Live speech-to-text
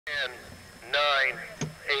10, 9,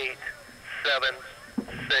 8, 7,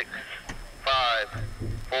 6, 5,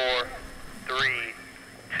 4, 3,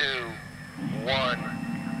 2, 1.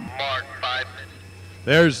 Mark 5 minutes.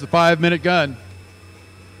 There's the 5-minute gun.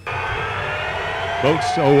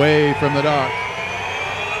 Boats away from the dock.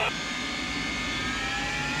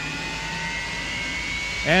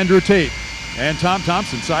 Andrew Tate and Tom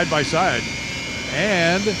Thompson side by side.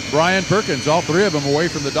 And Brian Perkins, all three of them away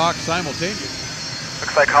from the dock simultaneously.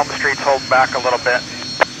 Looks like HomeStreet's holding back a little bit.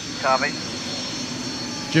 Tommy.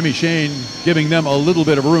 Jimmy Shane giving them a little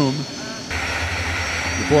bit of room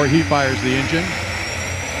before he fires the engine.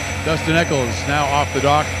 Dustin Eccles now off the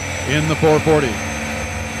dock in the 440.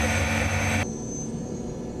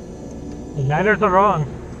 The Niners are wrong.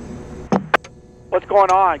 What's going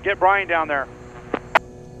on? Get Brian down there.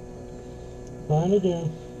 Trying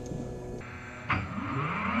again.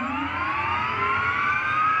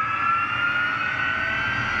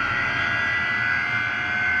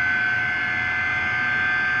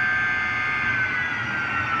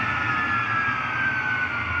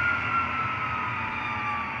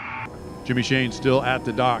 Jimmy Shane still at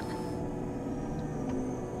the dock.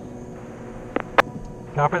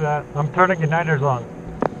 Copy that. I'm turning igniters on.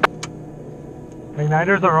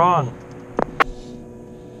 Igniters are on.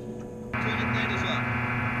 Turn igniters on.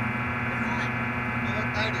 No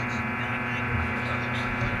igniters.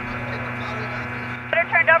 They're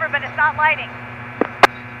turned over, but it's not lighting.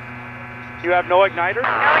 You have no igniter? No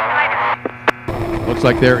igniter. Looks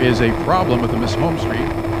like there is a problem with the Miss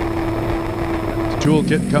HomeStreet.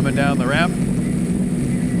 Toolkit coming down the ramp.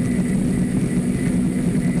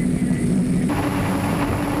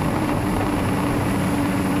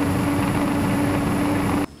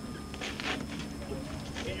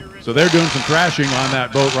 So they're doing some crashing on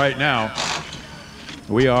that boat right now.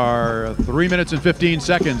 We are 3 minutes and 15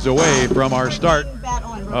 seconds away from our start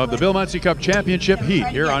of the Bill Muncey Cup Championship Heat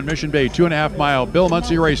here on Mission Bay, 2.5 mile Bill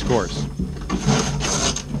Muncey race course.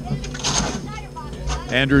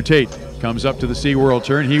 Andrew Tate comes up to the SeaWorld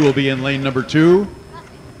turn. He will be in lane number 2.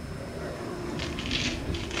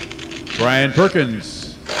 Brian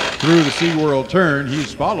Perkins through the SeaWorld turn.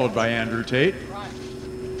 He's followed by Andrew Tate.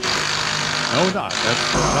 No, not.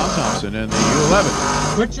 That's Tom Thompson in the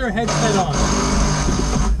U11. Put your headset on.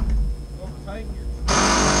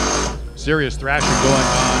 Serious thrashing going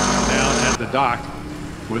on down at the dock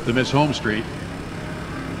with the Miss HomeStreet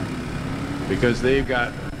because they've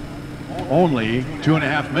got only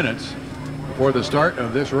 2.5 minutes before the start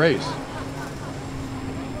of this race.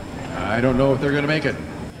 I don't know if they're going to make it.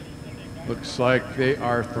 Looks like they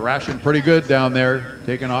are thrashing pretty good down there,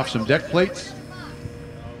 taking off some deck plates.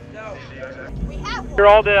 Here,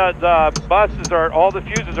 all the buses are, all the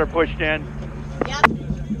fuses are pushed in. Yep.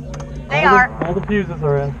 They are. All the fuses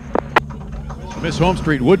are in. Miss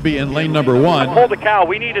HomeStreet would be in lane number 1. Hold the cow.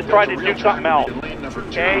 We need to try to do something else.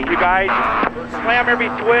 Okay, you guys, slam every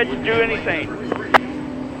switch, do anything.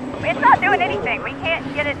 It's not doing anything. We can't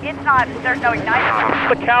get it. It's not. There's no igniter.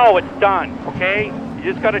 The cow, it's done. Okay, you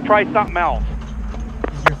just got to try something else.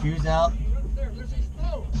 Is your fuse out?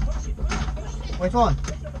 Which one?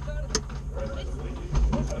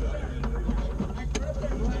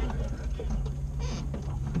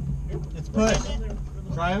 It's pushed.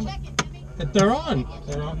 Try them. They're on.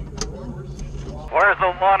 They're on. Where's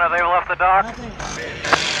the one? Have they left the dock?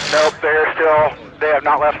 Nope, they have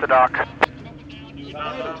not left the dock.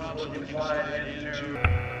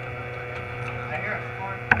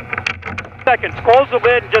 Seconds, close the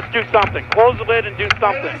lid and just do something. Close the lid and do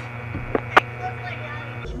something.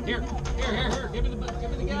 Here. Give me the gun.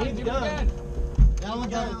 Give me the gun. That one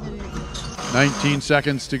got it. 19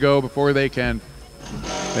 seconds to go before they can.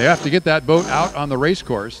 They have to get that boat out on the race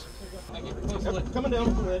course. Coming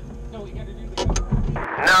down the lid. 9,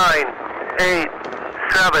 8,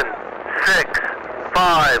 7, 6,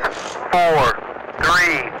 5, 4,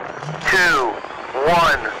 3, 2,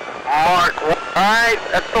 1. Mark. All right,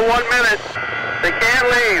 that's the 1 minute. They can't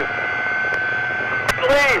leave.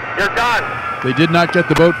 Leave. You're done. They did not get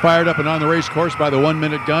the boat fired up and on the race course by the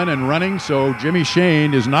 1-minute gun and running, so Jimmy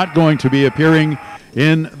Shane is not going to be appearing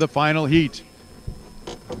in the final heat.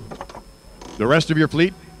 The rest of your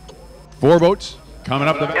fleet, 4 boats coming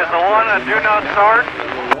up the Is the one a do not start?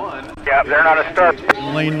 Yeah, they're not a start.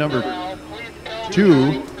 lane number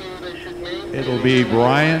 2. It'll be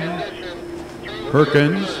Brian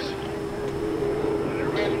Perkins.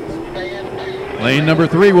 Lane number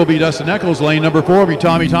 3 will be Dustin Eccles. Lane number 4 will be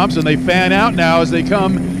Tommy Thompson. They fan out now as they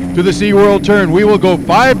come to the SeaWorld turn. We will go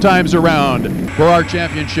 5 times around for our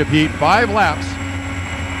championship heat. 5 laps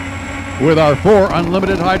with our 4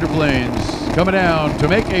 unlimited hydroplanes coming down to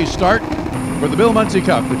make a start for the Bill Muncey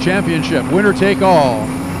Cup, the championship, winner take all.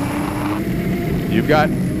 You've got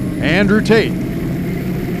Andrew Tate.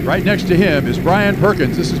 Right next to him is Brian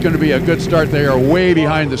Perkins. This is going to be a good start. They are way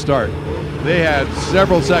behind the start. They had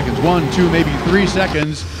several seconds, 1, 2, maybe 3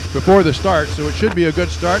 seconds before the start, so it should be a good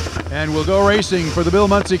start, and we'll go racing for the Bill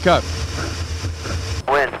Muncey Cup.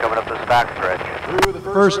 Wind coming up this backstretch. Through the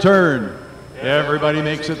first turn. Everybody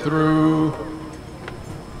makes it through.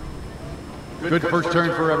 Good first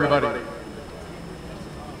turn for everybody.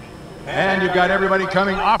 And you've got everybody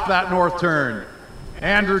coming off that north turn.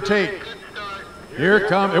 Andrew Tate. Here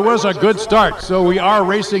comes, it was a good start, so we are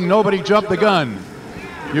racing, nobody jumped the gun.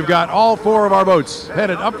 You've got all 4 of our boats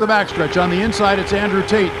headed up the backstretch. On the inside, it's Andrew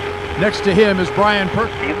Tate. Next to him is Brian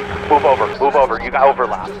Perkins. Move over, you got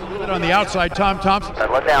overlap. On the outside, Tom Thompson.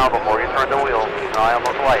 Settle it down before you turn the wheel. Keep an eye on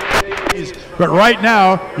those lights. But right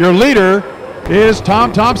now, your leader is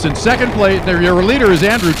Tom Thompson. Second place, your leader is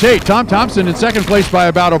Andrew Tate. Tom Thompson in second place by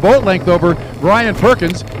about a boat length over Brian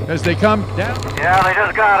Perkins as they come down. Yeah, they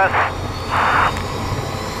just got us.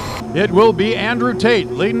 It will be Andrew Tate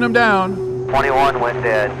leading them down. 21 went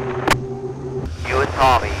dead. You and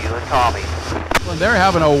Tommy. And they're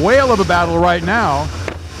having a whale of a battle right now.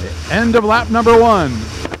 End of lap number 1.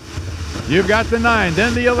 You've got the 9,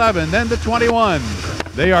 then the 11, then the 21.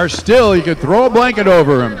 They are still, you could throw a blanket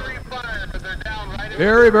over them.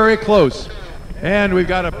 Very, very close. And we've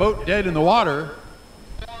got a boat dead in the water.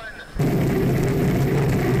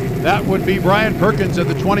 That would be Brian Perkins at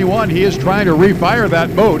the 21. He is trying to refire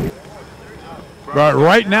that boat. But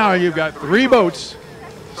right now you've got 3 boats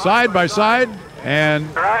side by side,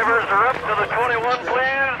 and Drivers are up to the 21,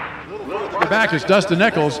 please. the back is Dustin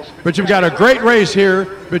Eccles. But you've got a great race here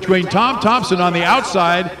between Tom Thompson on the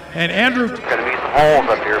outside and Andrew. There's going to be some holes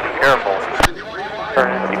up here. Be careful.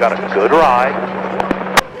 You got a good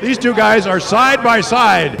ride. These 2 guys are side by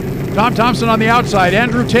side. Tom Thompson on the outside,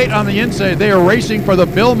 Andrew Tate on the inside. They are racing for the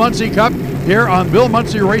Bill Muncey Cup here on Bill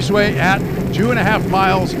Muncey Raceway at 2.5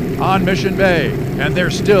 miles on Mission Bay. And they're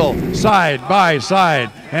still side by side.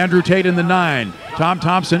 Andrew Tate in the 9, Tom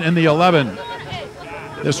Thompson in the 11.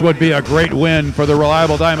 This would be a great win for the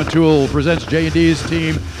Reliable Diamond Tool, presents J&D's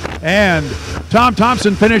team. And Tom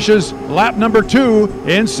Thompson finishes lap number 2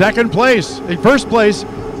 in second place. In first place,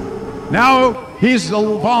 now he's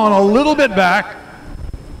fallen a little bit back.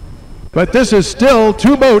 But this is still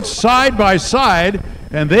 2 boats side by side,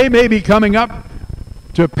 and they may be coming up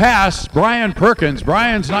to pass Brian Perkins.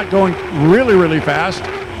 Brian's not going really, really fast,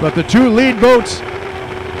 but the 2 lead boats,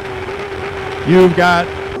 you've got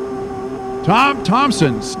Tom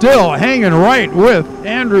Thompson still hanging right with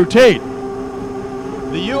Andrew Tate.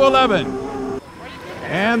 The U11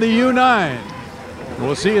 and the U9.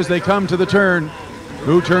 We'll see as they come to the turn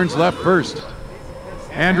who turns left first.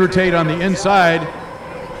 Andrew Tate on the inside.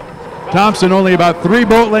 Thompson only about 3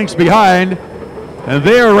 boat lengths behind, and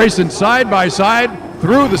they are racing side by side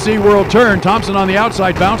through the SeaWorld turn. Thompson on the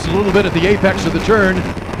outside bounced a little bit at the apex of the turn,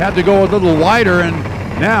 had to go a little wider, and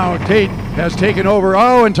now Tate has taken over.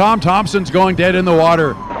 Oh, and Tom Thompson's going dead in the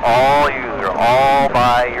water. All you. You're all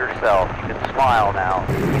by yourself. You can smile now.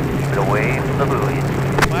 Keep it away from the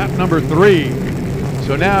buoys. Lap number 3.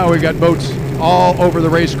 So now we've got boats all over the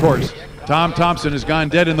race course. Tom Thompson has gone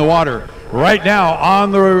dead in the water. Right now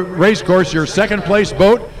on the race course, your second place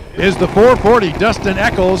boat is the 440 Dustin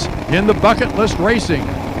Eccles in the Bucket List Racing.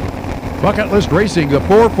 Bucket List Racing, the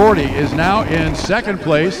 440 is now in second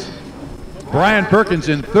place. Brian Perkins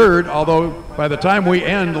in third, although by the time we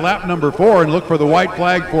end lap number 4 and look for the white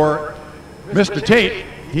flag for Mr. Tate,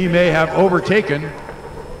 he may have overtaken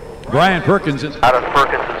Brian Perkins. Out of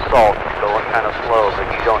Perkins and Salt, going kind of slow, but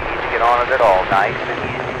you don't need to get on it at all. Nice and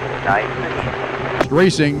easy. Nice and easy.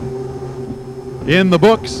 Racing in the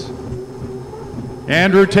books.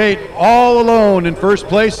 Andrew Tate all alone in first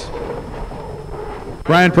place.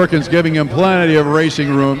 Brian Perkins giving him plenty of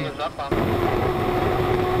racing room.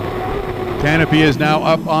 Canopy is now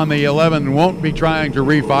up on the 11 and won't be trying to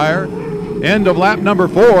refire. End of lap number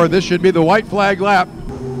 4. This should be the white flag lap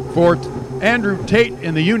for Andrew Tate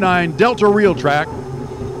in the U9 Delta Reel Track.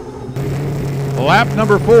 Lap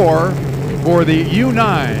number 4 for the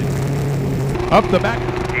U9. Up the back.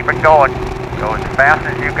 Keep it going. Go as fast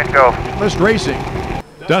as you can go. List Racing.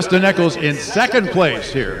 Dustin Eccles in second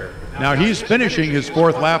place here. Now he's finishing his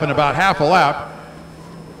 4th lap in about half a lap.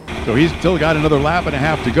 So he's still got another lap and a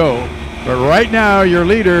half to go. But right now your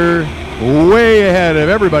leader, way ahead of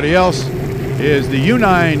everybody else, is the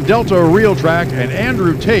U9 Delta Reel Track and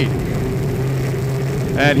Andrew Tate.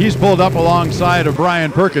 And he's pulled up alongside of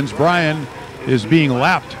Brian Perkins. Brian is being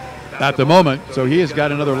lapped at the moment, so he has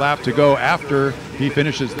got another lap to go after he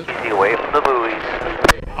finishes this. Stay away from the buoys.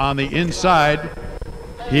 on the inside.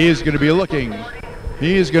 He is going to be looking.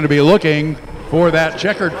 He is going to be looking for that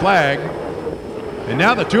checkered flag. And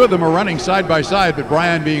now the two of them are running side by side, but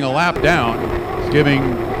Brian being a lap down is giving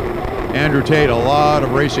Andrew Tate a lot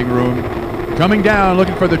of racing room. Coming down,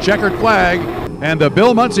 looking for the checkered flag, and the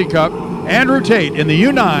Bill Muncey Cup, Andrew Tate in the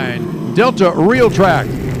U9 Delta Real Track.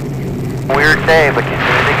 Weird day, but you did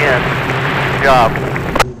it again. Good job.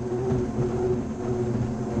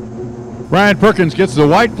 Brian Perkins gets the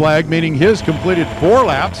white flag, meaning his completed 4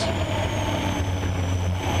 laps.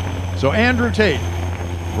 So Andrew Tate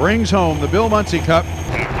brings home the Bill Muncey Cup.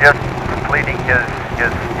 He's just completing his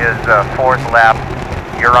 4th lap.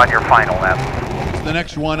 You're on your final lap. The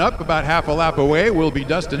next one up, about half a lap away, will be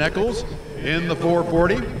Dustin Eccles in the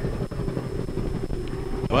 440.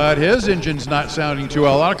 But his engine's not sounding too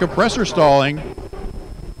well. A lot of compressor stalling.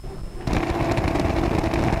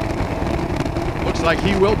 Looks like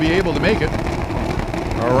he will be able to make it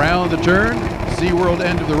around the turn, SeaWorld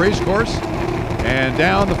end of the race course, and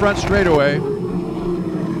down the front straightaway.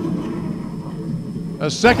 A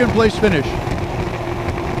 2nd place finish.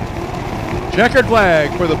 Checkered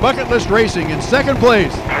flag for the Bucket List Racing in 2nd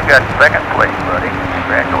place. You got 2nd place, buddy.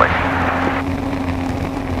 Congratulations.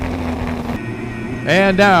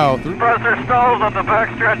 And now, Compressor stalls on the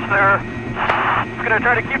backstretch there. It's going to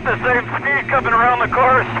try to keep the same speed coming around the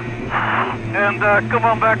course and come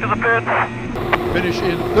on back to the pits. finish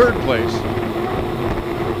in 3rd place.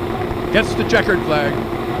 Gets the checkered flag.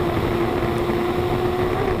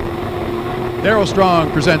 Darrell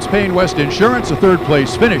Strong presents Payne West Insurance, a 3rd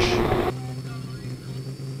place finish.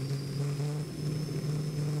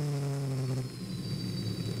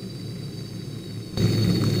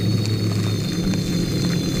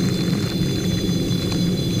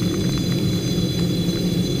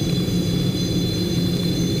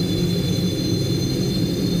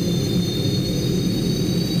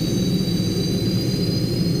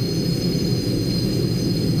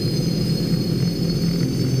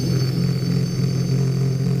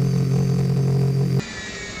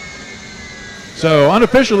 So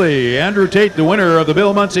unofficially, Andrew Tate, the winner of the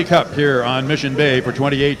Bill Muncey Cup here on Mission Bay for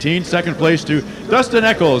 2018. 2nd place to Dustin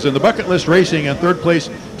Eccles in the Bucket List Racing, and 3rd place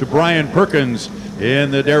to Brian Perkins in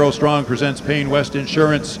the Darrell Strong presents Payne West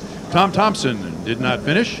Insurance. Tom Thompson did not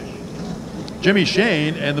finish. Jimmy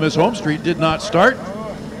Shane and the Miss HomeStreet did not start.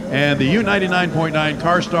 And the U99.9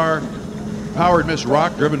 Car Star powered Miss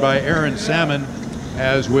Rock, driven by Aaron Salmon,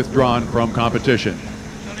 has withdrawn from competition.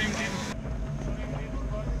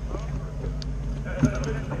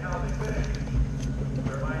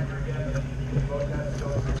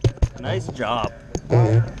 Nice job.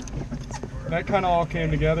 That kind of all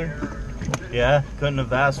came together. Yeah, couldn't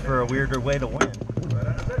have asked for a weirder way to win. Good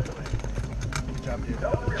job, dude.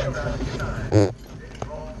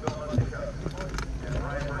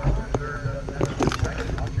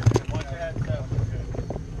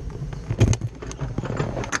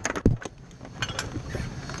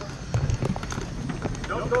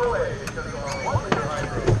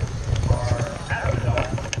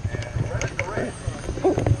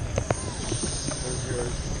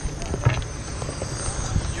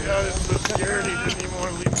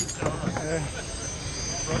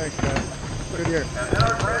 Thanks, guys. Good year.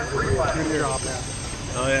 Good year.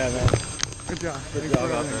 Oh yeah, man. Good job. Good job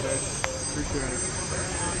out there. Appreciate it.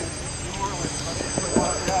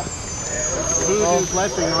 Voodoo's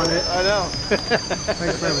blessing on it. I know.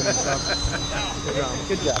 Thanks for everything, stuff. Good job.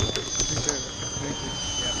 Good job. Appreciate it. Thank you.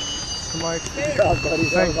 Yeah. Mike. Good job, buddy.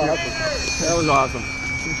 Thank you. That was awesome.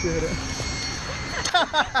 Appreciate it.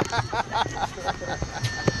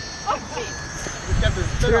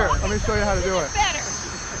 Here, let me show you how to do it. Better.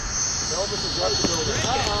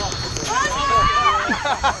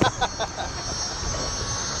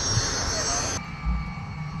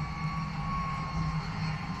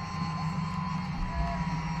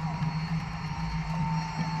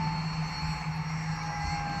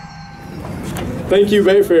 Thank you,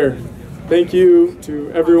 Bayfair. Thank you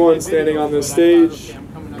to everyone standing on this stage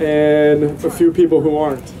and a few people who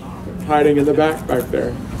aren't, hiding in the back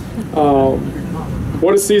there.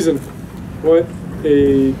 What a season. What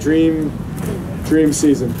a dream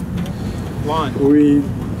season. We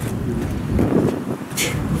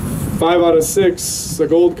 5 out of 6, the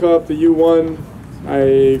Gold Cup, the U1.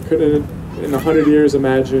 I couldn't in 100 years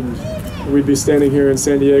imagined we'd be standing here in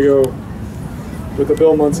San Diego with the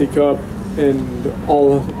Bill Muncey Cup and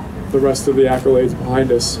all the rest of the accolades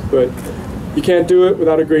behind us. But you can't do it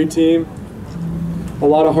without a great team. A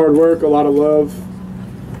lot of hard work, a lot of love.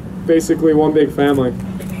 Basically one big family.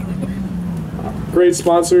 Great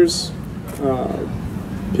sponsors,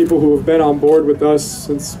 people who have been on board with us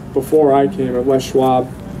since before I came, at Les Schwab,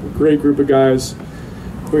 great group of guys.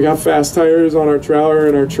 We got fast tires on our trailer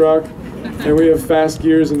and our truck, and we have fast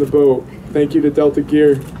gears in the boat. Thank you to Delta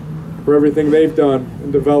Gear for everything they've done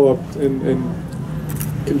and developed and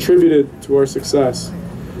contributed to our success.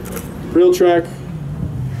 Real Track,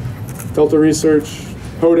 Delta Research,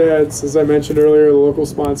 Hodads, as I mentioned earlier, the local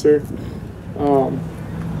sponsor.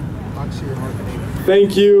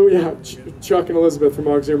 Thank you, yeah, Chuck and Elizabeth from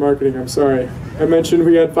Auxiliary Marketing, I'm sorry. I mentioned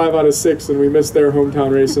we had 5 out of 6 and we missed their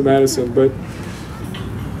hometown race in Madison, but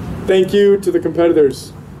thank you to the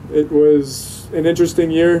competitors. It was an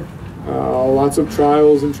interesting year, lots of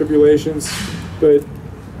trials and tribulations, but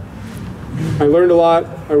I learned a lot.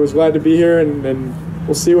 I was glad to be here, and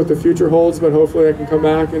we'll see what the future holds, but hopefully I can come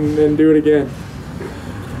back and do it again.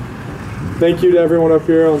 Thank you to everyone up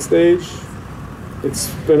here on stage.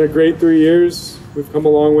 It's been a great 3 years. We've come a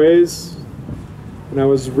long ways, and I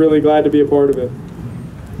was really glad to be a part of it.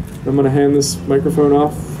 I'm going to hand this microphone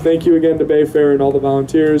off. Thank you again to Bayfair and all the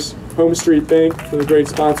volunteers. HomeStreet Bank for the great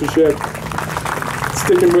sponsorship.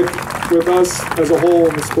 Sticking with us as a whole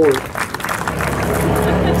in the sport.